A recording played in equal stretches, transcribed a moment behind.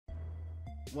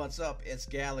What's up? It's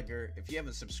Gallagur. If you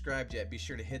haven't subscribed yet, be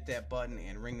sure to hit that button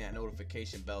and ring that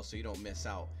notification bell so you don't miss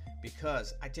out.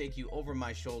 Because I take you over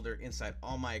my shoulder inside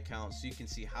all my accounts so you can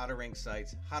see how to rank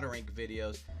sites, how to rank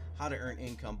videos, how to earn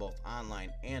income both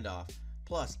online and off.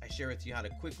 Plus, I share with you how to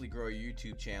quickly grow your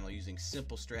YouTube channel using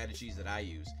simple strategies that I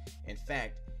use. In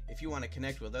fact, if you want to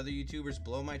connect with other YouTubers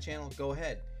below my channel, go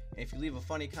ahead. And if you leave a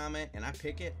funny comment and I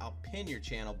pick it, I'll pin your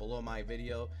channel below my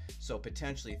video so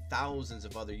potentially thousands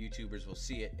of other YouTubers will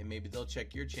see it and maybe they'll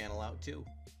check your channel out too.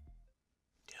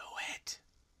 Do it.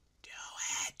 Do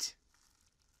it.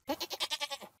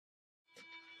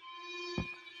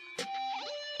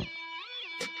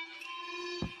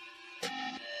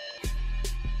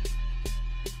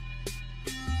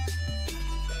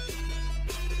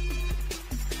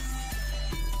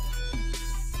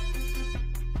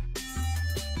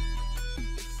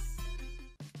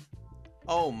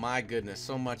 Oh my goodness,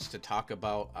 so much to talk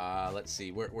about. Let's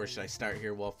see, where should I start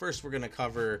here? Well, first we're going to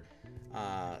cover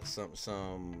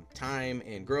some time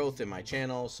and growth in my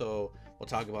channel. So we'll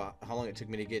talk about how long it took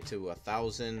me to get to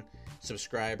 1,000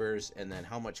 subscribers, and then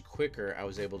how much quicker I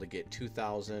was able to get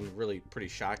 2,000. Really pretty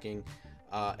shocking.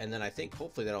 And then I think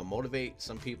hopefully that'll motivate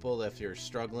some people that if you're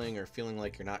struggling or feeling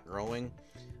like you're not growing.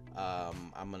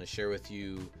 I'm going to share with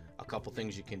you a couple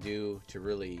things you can do to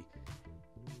really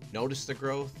notice the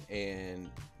growth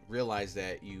and realize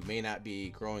that you may not be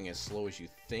growing as slow as you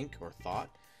think or thought.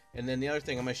 And then the other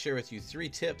thing, I'm going to share with you 3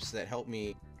 tips that help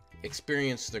me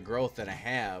experience the growth that I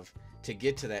have to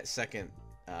get to that second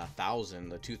 1,000,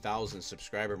 the 2,000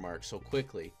 subscriber mark so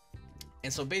quickly.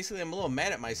 And so basically I'm a little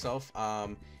mad at myself.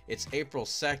 It's April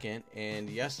 2nd, and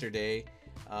yesterday,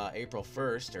 April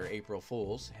 1st, or April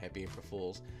Fools, happy April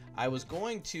Fools, I was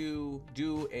going to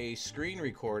do a screen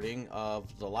recording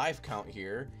of the live count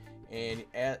here, and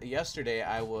yesterday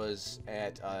I was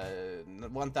at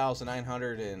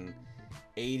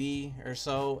 1,980 or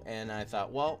so, and I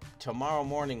thought, well, tomorrow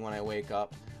morning when I wake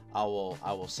up, I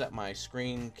will set my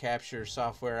screen capture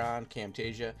software on,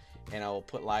 Camtasia, and I will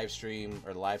put live stream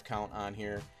or live count on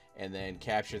here, and then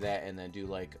capture that, and then do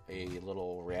like a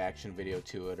little reaction video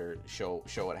to it, or show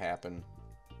what happened.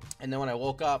 And then when I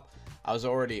woke up, I was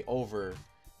already over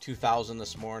 2,000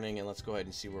 this morning, and let's go ahead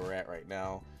and see where we're at right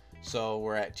now. So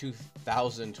we're at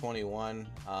 2,021,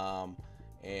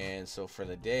 and so for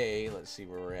the day, let's see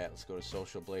where we're at. Let's go to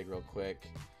Social Blade real quick.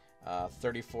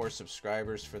 34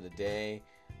 subscribers for the day,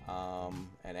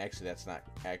 and actually that's not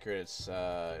accurate. It's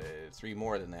 3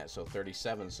 more than that, so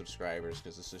 37 subscribers,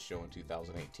 because this is showing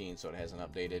 2018, so it hasn't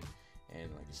updated.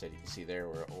 And like I said, you can see there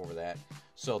we're over that.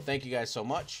 So thank you guys so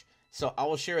much. So I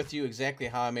will share with you exactly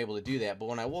how I'm able to do that. But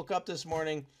when I woke up this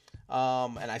morning,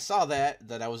 and I saw that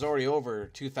I was already over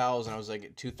 2,000, I was like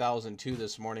at 2,002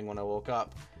 this morning when I woke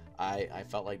up. I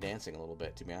felt like dancing a little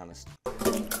bit, to be honest.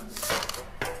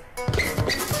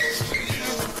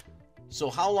 So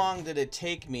how long did it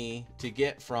take me to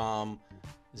get from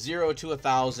 0 to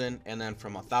 1,000, and then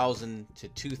from 1,000 to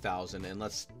 2,000? And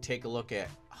let's take a look at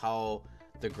how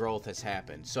the growth has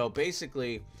happened. So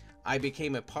basically, I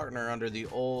became a partner under the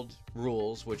old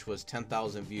rules, which was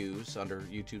 10,000 views under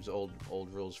YouTube's old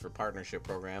rules for partnership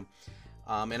program,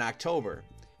 in October.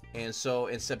 And so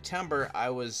in September, I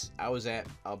was at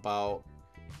about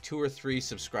 2 or 3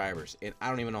 subscribers, and I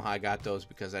don't even know how I got those,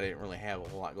 because I didn't really have a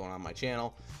whole lot going on my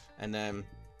channel. And then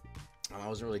I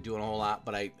wasn't really doing a whole lot,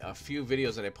 but a few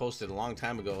videos that I posted a long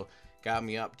time ago got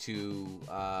me up to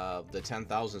the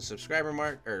 10,000 subscriber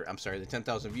mark, or I'm sorry, the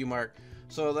 10,000 view mark.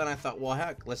 So then I thought, well,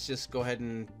 heck, let's just go ahead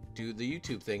and do the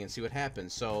YouTube thing and see what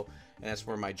happens. So, and that's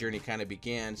where my journey kind of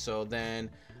began. So then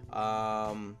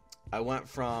I went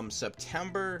from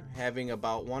September having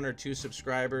about 1 or 2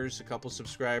 subscribers, a couple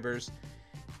subscribers,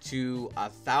 to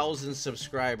 1,000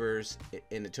 subscribers,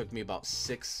 and it took me about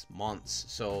 6 months.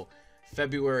 So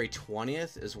February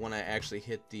 20th is when I actually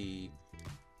hit the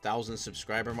 1,000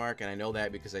 subscriber mark, and I know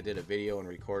that because I did a video and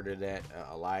recorded that,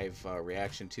 a live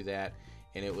reaction to that,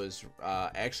 and it was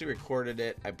actually recorded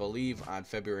it, I believe, on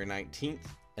February 19th,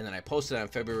 and then I posted it on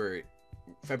February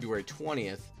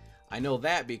 20th. I know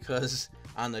that because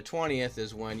on the 20th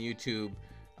is when YouTube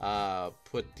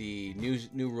put the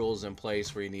new rules in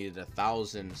place, where you needed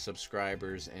 1,000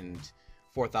 subscribers and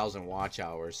 4,000 watch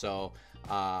hours. So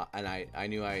and I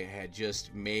knew I had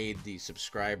just made the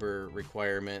subscriber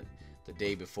requirement the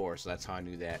day before, so that's how I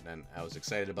knew that, and I was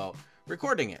excited about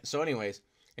recording it. So anyways,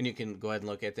 and you can go ahead and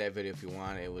look at that video if you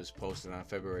want. It was posted on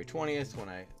February 20th when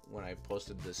I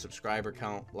posted the subscriber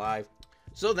count live.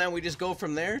 So then we just go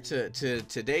from there to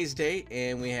today's date,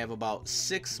 and we have about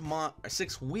 6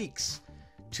 weeks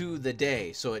to the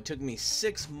day. So it took me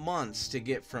 6 months to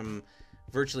get from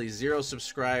virtually 0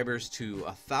 subscribers to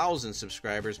 1,000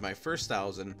 subscribers, my first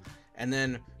 1,000, and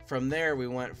then from there we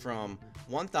went from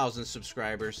 1,000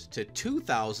 subscribers to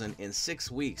 2,000 in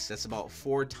 6 weeks. That's about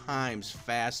 4 times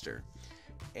faster.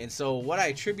 And so what I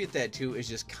attribute that to is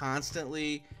just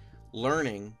constantly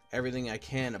learning everything I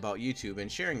can about YouTube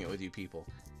and sharing it with you people.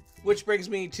 Which brings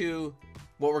me to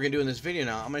what we're gonna do in this video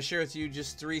now. I'm gonna share with you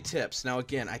just 3 tips. Now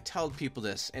again, I tell people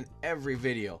this in every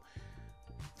video.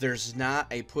 There's not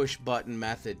a push button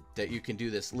method that you can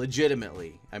do this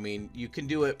legitimately. I mean, you can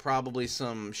do it probably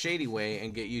some shady way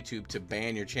and get YouTube to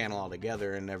ban your channel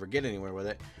altogether and never get anywhere with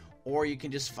it. Or you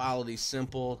can just follow these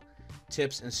simple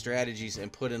tips and strategies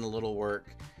and put in a little work,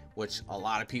 which a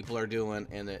lot of people are doing,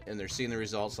 and they're seeing the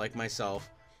results, like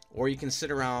myself. Or you can sit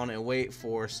around and wait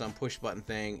for some push button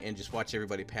thing and just watch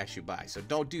everybody pass you by. So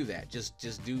don't do that.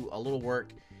 Just do a little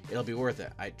work. It'll be worth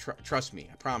it. Trust me,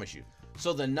 I promise you.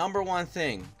 So the number one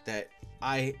thing that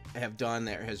I have done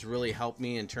that has really helped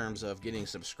me in terms of getting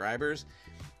subscribers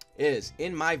is,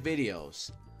 in my videos,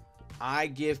 I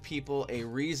give people a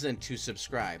reason to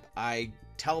subscribe. I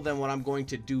tell them what I'm going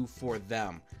to do for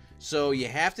them. So you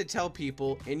have to tell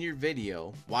people in your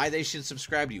video why they should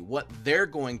subscribe to you, what they're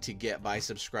going to get by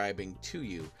subscribing to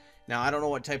you. Now, I don't know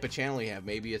what type of channel you have.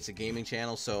 Maybe it's a gaming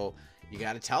channel, so you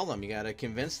got to tell them, you got to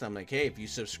convince them, like, hey, if you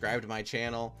subscribe to my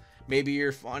channel, maybe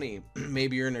you're funny,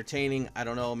 maybe you're entertaining, I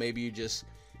don't know, maybe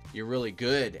you're really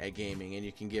good at gaming and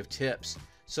you can give tips.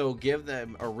 So give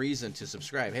them a reason to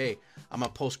subscribe. Hey, I'm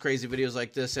gonna post crazy videos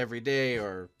like this every day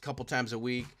or a couple times a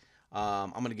week.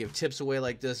 I'm gonna give tips away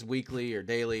like this weekly or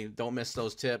daily. Don't miss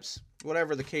those tips.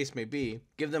 Whatever the case may be,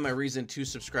 give them a reason to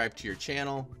subscribe to your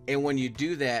channel. And when you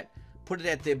do that, put it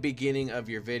at the beginning of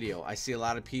your video. I see a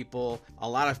lot of people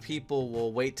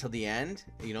will wait till the end.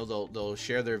 You know, they'll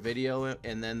share their video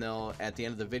and then at the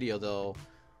end of the video they'll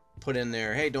put in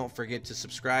there, hey, don't forget to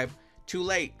subscribe. Too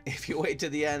late. If you wait to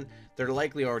the end, they're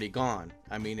likely already gone.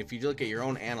 I mean, if you look at your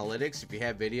own analytics, if you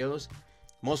have videos,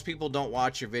 most people don't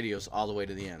watch your videos all the way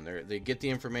to the end. They get the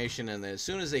information, and as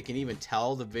soon as they can even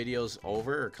tell the video's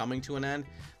over or coming to an end,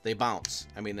 they bounce.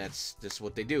 I mean, that's just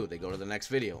what they do. They go to the next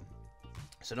video.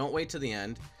 So don't wait to the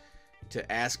end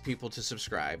to ask people to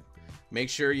subscribe. Make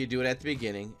sure you do it at the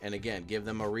beginning, and again, give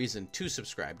them a reason to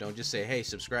subscribe. Don't just say, hey,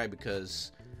 subscribe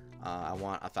because I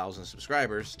want 1,000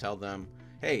 subscribers. Tell them,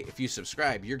 hey, if you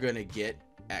subscribe, you're gonna get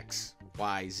X,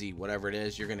 Y, Z, whatever it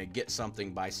is. You're gonna get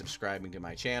something by subscribing to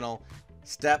my channel.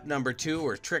 Step number 2,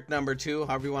 or trick number 2,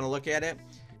 however you want to look at it,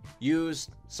 use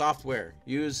software,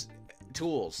 use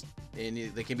tools, and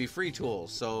they can be free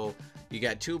tools. So you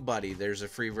got TubeBuddy, there's a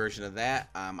free version of that.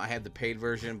 I have the paid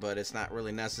version, but it's not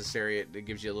really necessary. It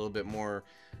gives you a little bit more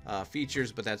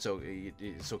features, but that's okay.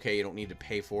 It's okay. You don't need to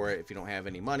pay for it if you don't have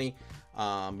any money.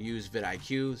 Use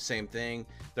vidIQ, same thing.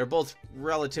 They're both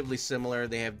relatively similar.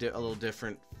 They have a little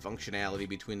different functionality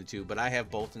between the two, but I have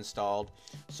both installed.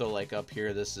 So like up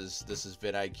here, this is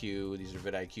vidIQ. These are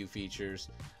vidIQ features.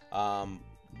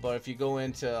 But if you go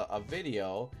into a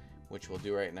video, which we'll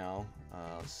do right now,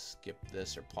 skip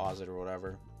this or pause it or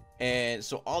whatever. And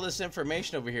so all this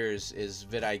information over here is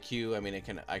vidIQ. I mean,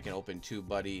 I can open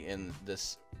TubeBuddy in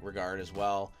this regard as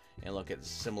well and look at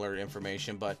similar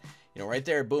information. But you know, right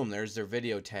there, boom, there's their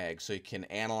video tags. So you can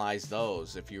analyze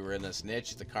those. If you were in this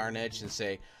niche, the car niche, and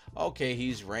say, okay,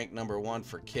 he's ranked #1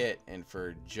 for Kit and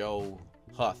for Joe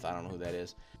Huth. I don't know who that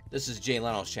is. This is Jay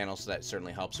Leno's channel, so that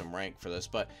certainly helps him rank for this.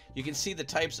 But you can see the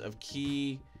types of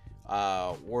key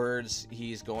words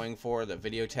he's going for, the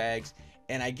video tags.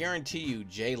 And I guarantee you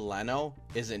Jay Leno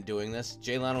isn't doing this.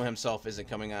 Jay Leno himself isn't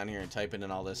coming on here and typing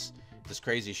in all this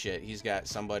crazy shit. He's got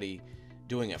somebody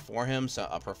doing it for him, so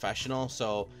a professional.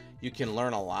 So you can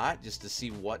learn a lot just to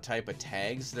see what type of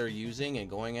tags they're using and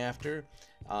going after.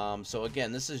 So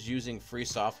again, this is using free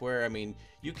software. I mean,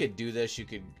 you could do this. You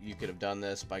could have done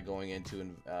this by going into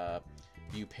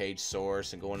view page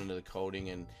source and going into the coding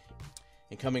and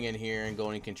coming in here and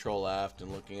going Control F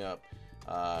and looking up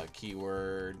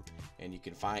keyword, and you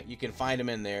can find them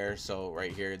in there. So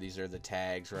right here, these are the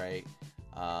tags, right?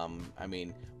 I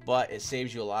mean, but it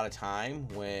saves you a lot of time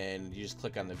when you just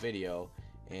click on the video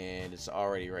and it's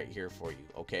already right here for you.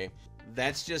 Okay,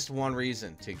 that's just one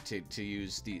reason to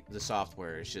use the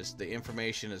software. It's just the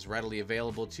information is readily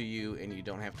available to you and you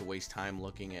don't have to waste time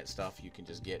looking at stuff you can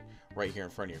just get right here in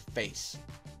front of your face.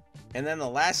 And then the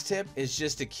last tip is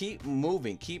just to keep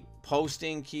moving, keep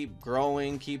posting, keep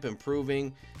growing, keep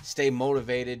improving, stay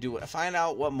motivated, find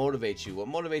out what motivates you. What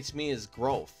motivates me is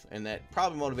growth, and that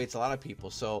probably motivates a lot of people.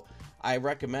 So I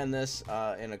recommend this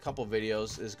in a couple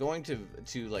videos, is going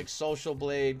to like Social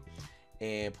Blade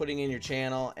and putting in your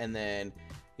channel, and then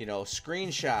you know,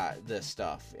 screenshot this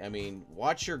stuff. I mean,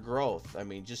 watch your growth. I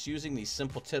mean, just using these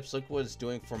simple tips, look what it's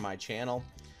doing for my channel.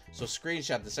 So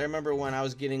screenshot this. I remember when I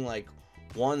was getting like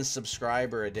 1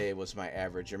 subscriber a day was my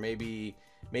average, or maybe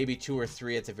 2 or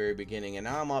 3 at the very beginning, and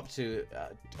now I'm up to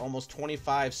almost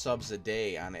 25 subs a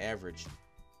day on average.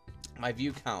 My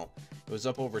view count, it was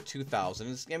up over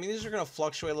 2,000. I mean, these are going to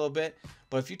fluctuate a little bit,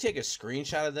 but if you take a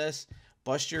screenshot of this,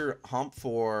 bust your hump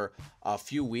for a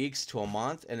few weeks to a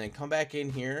month, and then come back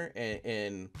in here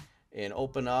and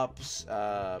open up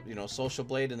you know, Social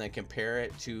Blade, and then compare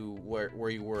it to where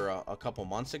you were a couple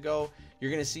months ago, you're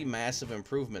going to see massive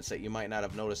improvements that you might not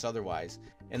have noticed otherwise.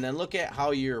 And then look at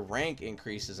how your rank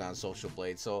increases on Social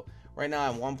Blade. So right now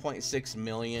I'm 1.6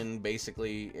 million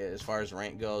basically as far as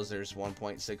rank goes. There's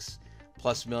 1.6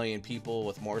 plus million people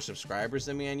with more subscribers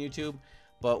than me on YouTube.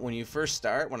 But when I first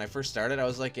started, I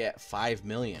was like at 5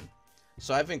 million.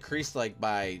 So I've increased like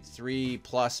by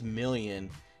 3+ million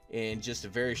in just a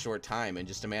very short time, in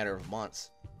just a matter of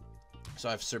months. So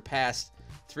I've surpassed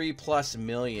 3+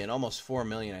 million, almost 4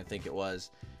 million I think it was,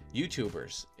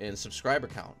 YouTubers in subscriber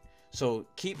count. So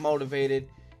keep motivated,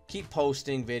 keep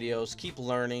posting videos, keep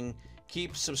learning,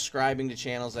 keep subscribing to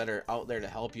channels that are out there to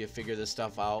help you figure this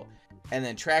stuff out, and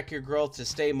then track your growth to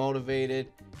stay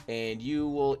motivated, and you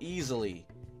will easily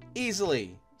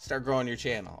start growing your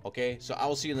channel. Okay, so I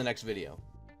will see you in the next video.